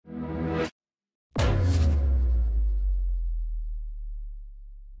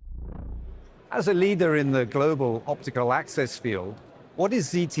As a leader in the global optical access field, what is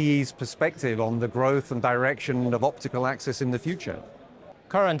ZTE's perspective on the growth and direction of optical access in the future?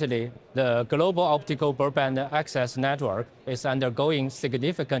 Currently, the global optical broadband access network is undergoing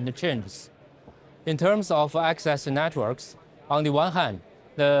significant changes. In terms of access networks, on the one hand,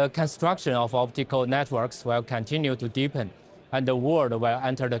 the construction of optical networks will continue to deepen, and the world will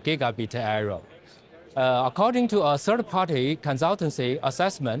enter the gigabit era. According to a third-party consultancy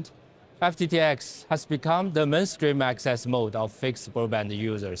assessment, FTTX has become the mainstream access mode of fixed broadband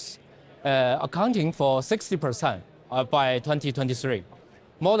users, accounting for 60% by 2023.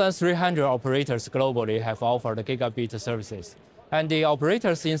 More than 300 operators globally have offered gigabit services, and the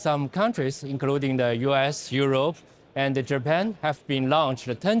operators in some countries, including the US, Europe, and Japan, have been launched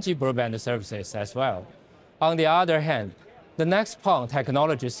 10G broadband services as well. On the other hand, the next PON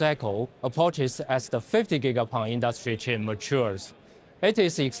technology cycle approaches as the 50 gigapon industry chain matures. It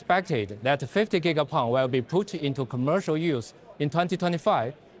is expected that 50 gigapon will be put into commercial use in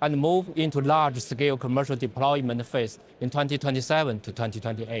 2025 and move into large-scale commercial deployment phase in 2027 to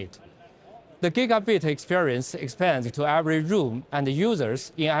 2028. The gigabit experience expands to every room and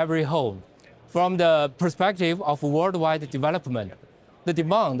users in every home. From the perspective of worldwide development, the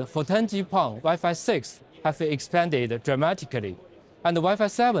demand for 10G PON Wi-Fi 6 have expanded dramatically, and Wi-Fi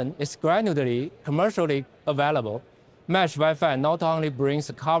 7 is gradually commercially available. Mesh Wi-Fi not only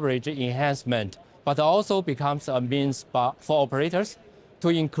brings coverage enhancement, but also becomes a means for operators to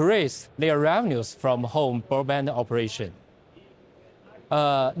increase their revenues from home broadband operation.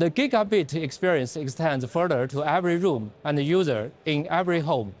 The gigabit experience extends further to every room and user in every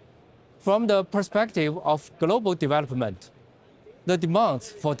home. From the perspective of global development, the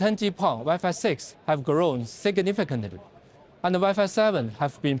demands for 10G PON Wi-Fi 6 have grown significantly, and Wi-Fi 7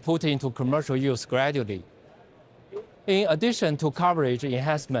 have been put into commercial use gradually. In addition to coverage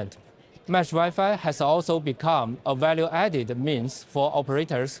enhancement, Mesh Wi-Fi has also become a value-added means for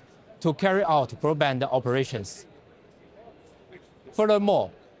operators to carry out broadband operations. Furthermore,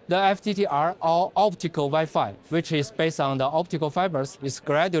 the FTTR or optical Wi-Fi, which is based on the optical fibers, is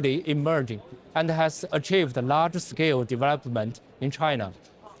gradually emerging and has achieved large-scale development in China,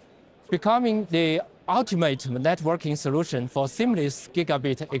 becoming the ultimate networking solution for seamless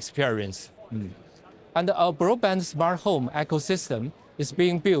gigabit experience. And a broadband smart home ecosystem is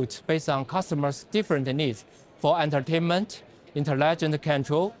being built based on customers' different needs for entertainment, intelligent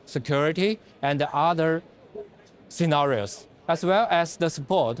control, security, and other scenarios, as well as the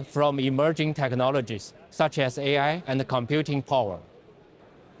support from emerging technologies such as AI and computing power.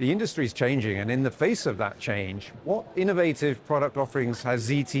 The industry is changing, and in the face of that change, what innovative product offerings has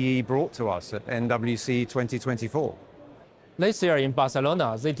ZTE brought to us at NWC 2024? This year in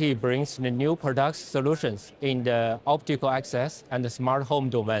Barcelona, ZTE brings the new product solutions in the optical access and the smart home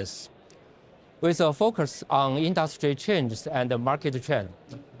domains. With a focus on industry changes and the market trend,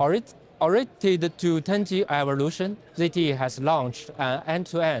 oriented to 10G evolution, ZTE has launched an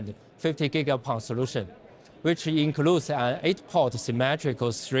end-to-end 50 gigapon solution, which includes an 8-port symmetrical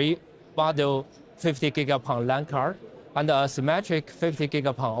 3-module 50 gigapon LAN card and a symmetric 50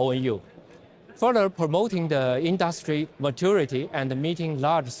 gigapon ONU, further promoting the industry maturity and meeting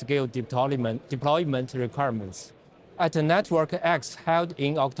large-scale deployment requirements. At Network X held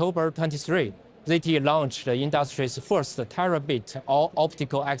in October 23, ZTE launched the industry's first terabit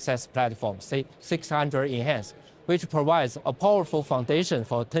optical access platform, C600 Enhance, which provides a powerful foundation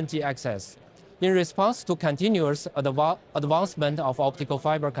for 10G access. In response to continuous advancement of optical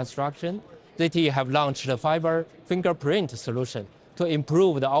fiber construction, ZTE have launched the fiber fingerprint solution to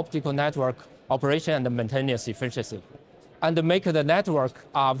improve the optical network operation and maintenance efficiency, and make the network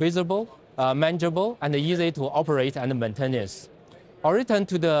visible, manageable, and easy to operate and maintenance. Oriented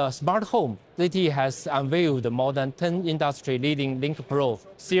to the smart home, ZTE has unveiled more than 10 industry-leading Link Pro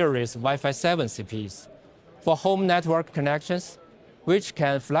series Wi-Fi 7 CPs for home network connections, which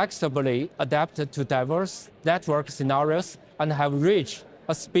can flexibly adapt to diverse network scenarios and have reached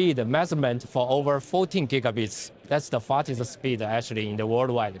a speed measurement for over 14 gigabits. That's the fastest speed actually in the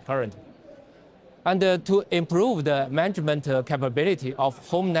worldwide currently. And to improve the management capability of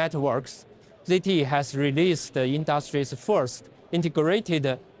home networks, ZTE has released the industry's first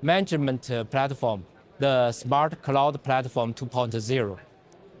integrated management platform, the Smart Cloud Platform 2.0,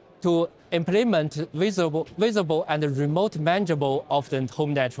 to implement visible and remote manageable of the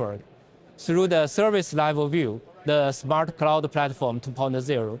home network. Through the service level view, the Smart Cloud Platform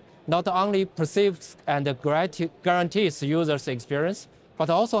 2.0 not only perceives and guarantees users' experience,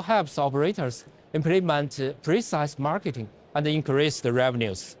 but also helps operators implement precise marketing and increase the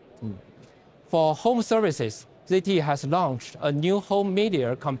revenues. For home services, ZTE has launched a new home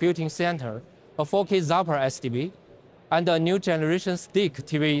media computing center a 4K Zapper SDB, and a new generation stick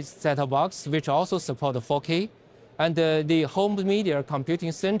TV set-top box, which also support 4K. And the home media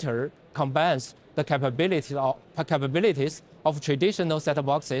computing center combines the capabilities of traditional set-top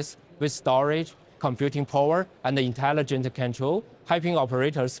boxes with storage, computing power, and intelligent control, helping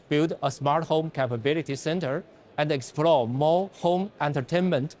operators build a smart home capability center and explore more home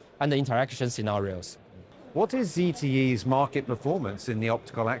entertainment and interaction scenarios. What is ZTE's market performance in the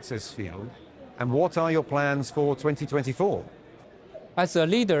optical access field, and what are your plans for 2024? As a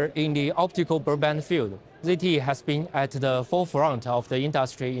leader in the optical broadband field, ZTE has been at the forefront of the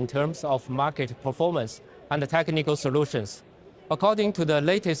industry in terms of market performance and technical solutions. According to the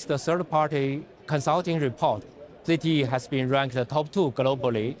latest third-party consulting report, ZTE has been ranked the top 2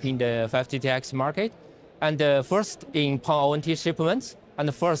 globally in the 5GTX market, and first in PON ONT shipments,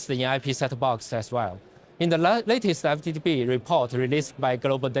 and first in IP set box as well. In the latest FTTP report released by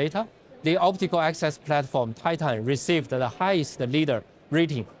Global Data, the optical access platform Titan received the highest leader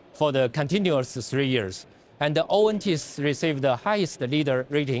rating for the continuous 3 years, and the ONTs received the highest leader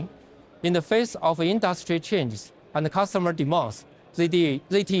rating. In the face of industry changes and customer demands,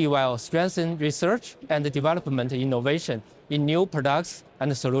 ZTE will strengthen research and development innovation in new products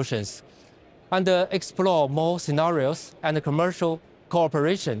and solutions, and explore more scenarios and commercial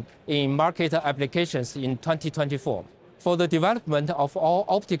cooperation in market applications in 2024. For the development of all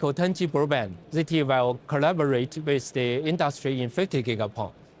optical 10G broadband, ZTE will collaborate with the industry in 50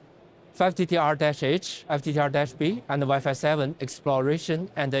 gigapon, 5TTR-H, FTTR-B, and Wi-Fi 7 exploration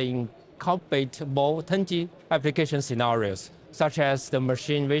and incorporate more 10G application scenarios, such as the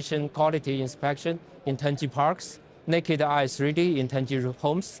machine vision quality inspection in 10G parks, naked eye 3D in 10G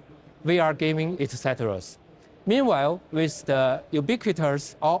homes, VR gaming, etc. Meanwhile, with the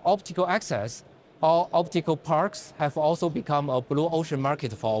ubiquitous optical access, all optical parks have also become a blue ocean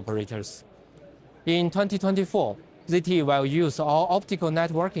market for operators. In 2024, ZTE will use all optical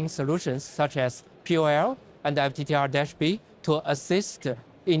networking solutions such as POL and FTTR-B to assist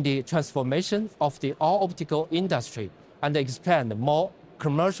in the transformation of the all-optical industry and expand more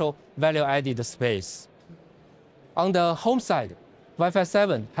commercial value-added space. On the home side, Wi-Fi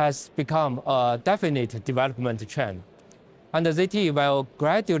 7 has become a definite development trend, and ZTE will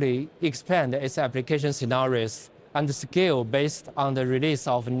gradually expand its application scenarios and scale based on the release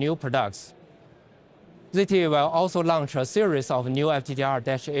of new products. ZTE will also launch a series of new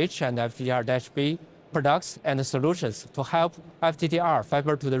FTTR-H and FTTR-B products and solutions to help FTTR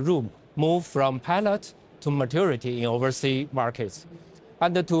fiber to the room move from pilot to maturity in overseas markets,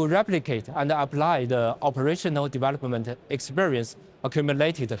 and to replicate and apply the operational development experience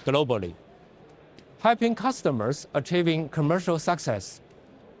accumulated globally, helping customers achieving commercial success.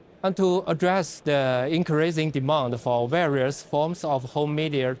 And to address the increasing demand for various forms of home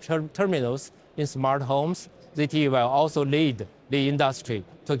media terminals in smart homes, ZTE will also lead the industry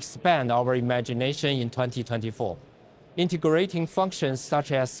to expand our imagination in 2024, integrating functions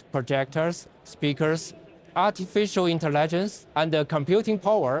such as projectors, speakers, artificial intelligence, and computing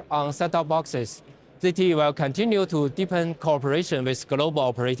power on set-top boxes. ZTE will continue to deepen cooperation with global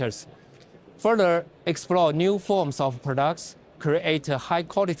operators, further explore new forms of products, create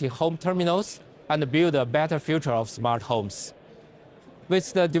high-quality home terminals, and build a better future of smart homes.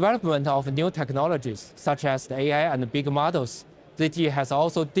 With the development of new technologies, such as the AI and big models, ZTE has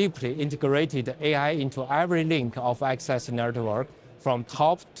also deeply integrated AI into every link of access network from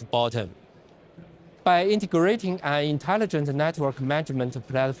top to bottom. By integrating an intelligent network management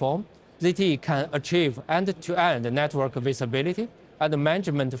platform, ZTE can achieve end-to-end network visibility and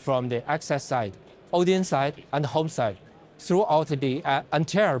management from the access side, audience side, and home side throughout the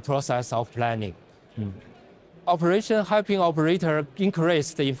entire process of planning. Operation helping operator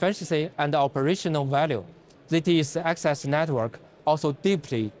increase the efficiency and operational value. ZTE's access network also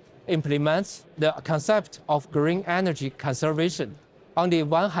deeply implements the concept of green energy conservation. On the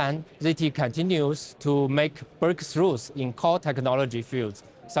one hand, ZTE continues to make breakthroughs in core technology fields,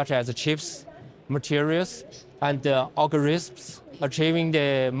 such as chips, materials, and algorithms, achieving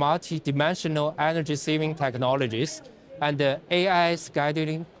the multi-dimensional energy-saving technologies and AI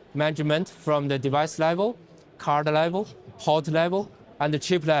scheduling management from the device level, card level, port level, and the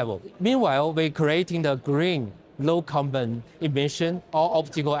chip level. Meanwhile, we're creating the green, low-carbon emission or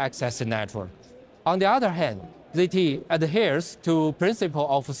optical access network. On the other hand, ZTE adheres to principle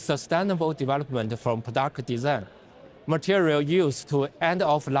of sustainable development from product design, material use to end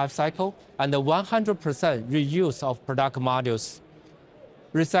of life cycle, and 100% reuse of product modules,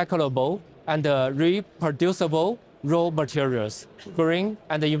 recyclable and reproducible raw materials, green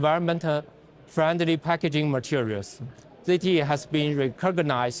and environmental friendly packaging materials, ZTE has been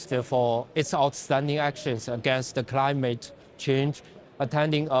recognized for its outstanding actions against the climate change,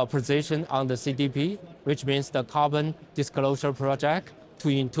 attending a position on the CDP, which means the Carbon Disclosure Project,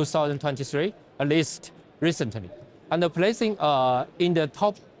 in 2023, at least recently, and placing in the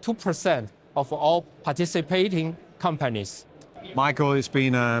top 2% of all participating companies. Michael, it's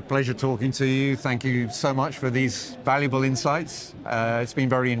been a pleasure talking to you. Thank you so much for these valuable insights. It's been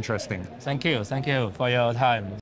very interesting. Thank you for your time.